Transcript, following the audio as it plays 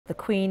The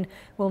Queen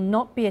will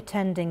not be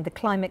attending the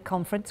climate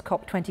conference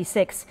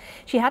COP26.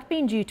 She had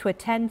been due to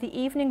attend the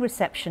evening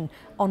reception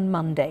on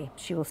Monday.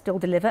 She will still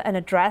deliver an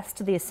address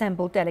to the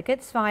assembled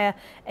delegates via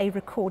a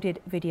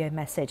recorded video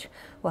message.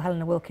 Well,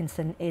 Helena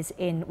Wilkinson is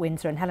in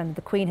Windsor, and Helena,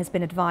 the Queen has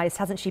been advised,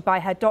 hasn't she,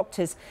 by her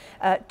doctors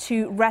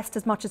to rest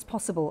as much as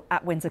possible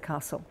at Windsor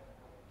Castle.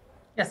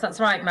 Yes, that's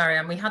right,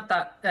 Marianne. We had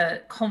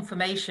that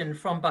confirmation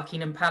from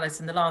Buckingham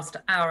Palace in the last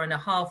hour and a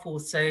half or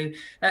so,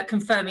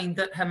 confirming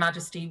that Her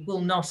Majesty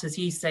will not, as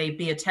you say,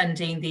 be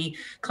attending the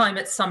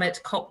climate summit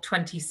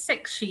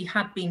COP26. She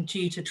had been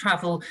due to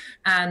travel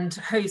and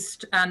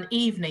host an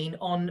evening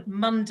on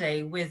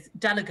Monday with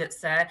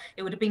delegates there.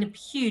 It would have been a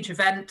huge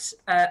event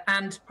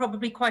and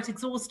probably quite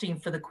exhausting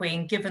for the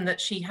Queen, given that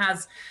she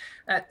has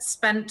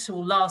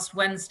last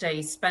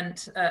Wednesday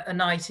spent a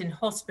night in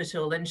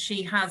hospital, and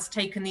she has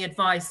taken the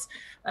advice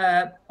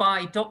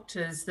by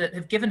doctors that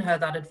have given her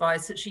that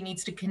advice that she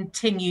needs to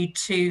continue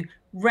to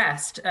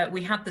rest.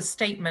 We had the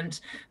statement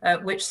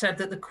which said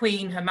that the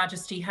Queen, Her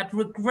Majesty, had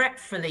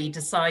regretfully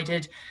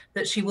decided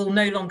that she will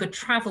no longer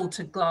travel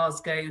to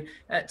Glasgow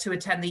to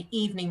attend the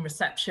evening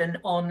reception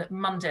on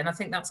Monday. And I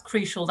think that's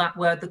crucial, that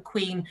word, the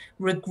Queen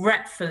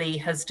regretfully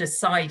has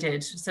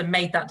decided, so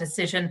made that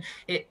decision.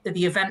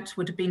 The event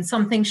would have been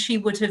something she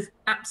would have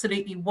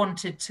absolutely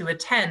wanted to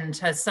attend.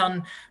 Her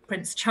son,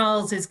 Prince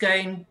Charles, is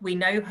going. We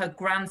know her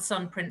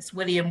grandson, Prince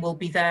William, will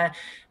be there.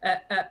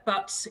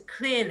 But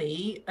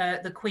clearly,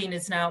 the Queen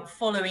is now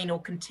following or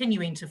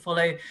continuing to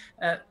follow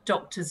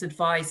doctors'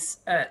 advice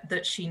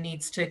that she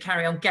needs to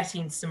carry on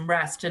getting some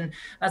rest. And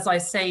as I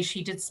say,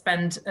 she did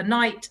spend a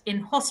night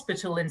in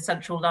hospital in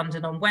central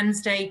London on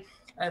Wednesday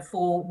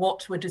for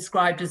what were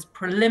described as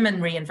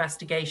preliminary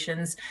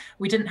investigations.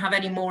 We didn't have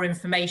any more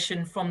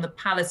information from the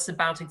palace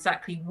about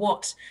exactly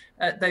what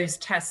those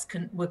tests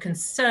were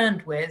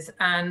concerned with,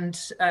 and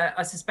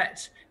I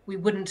suspect we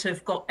wouldn't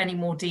have got any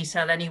more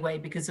detail anyway,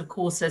 because of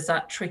course there's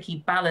that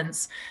tricky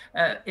balance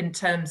in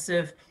terms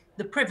of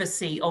the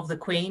privacy of the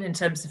Queen, in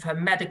terms of her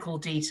medical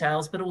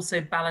details, but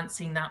also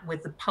balancing that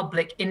with the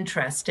public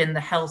interest in the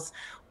health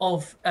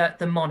of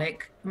the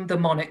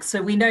monarch.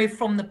 So we know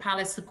from the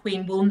palace the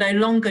Queen will no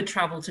longer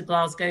travel to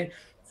Glasgow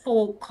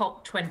for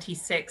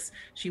COP26.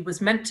 She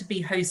was meant to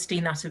be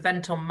hosting that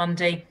event on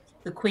Monday.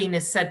 The Queen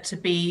is said to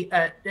be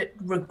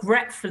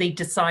regretfully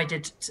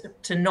decided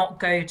to not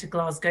go to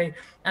Glasgow,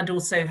 and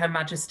also Her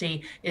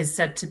Majesty is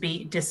said to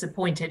be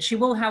disappointed. She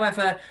will,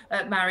 however,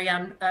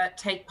 Marianne,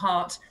 take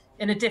part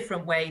in a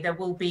different way. There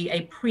will be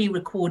a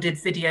pre-recorded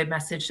video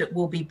message that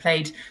will be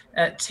played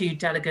to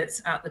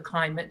delegates at the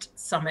Climate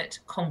Summit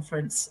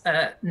conference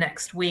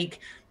next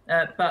week.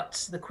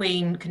 But the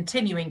Queen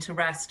continuing to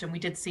rest, and we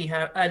did see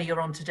her earlier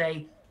on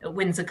today at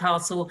Windsor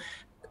Castle.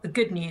 The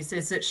good news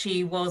is that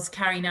she was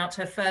carrying out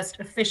her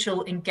first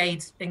official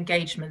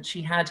engagement.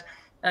 She had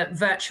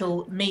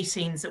virtual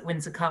meetings at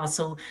Windsor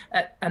Castle,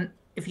 and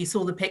if you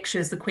saw the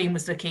pictures, the Queen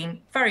was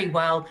looking very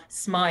well,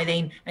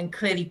 smiling, and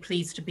clearly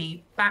pleased to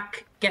be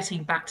back,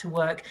 getting back to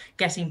work,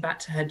 getting back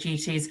to her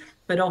duties.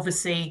 But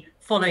obviously,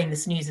 following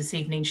this news this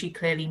evening, she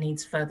clearly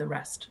needs further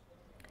rest.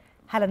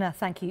 Helena,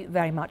 thank you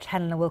very much.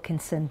 Helena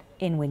Wilkinson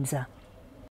in Windsor.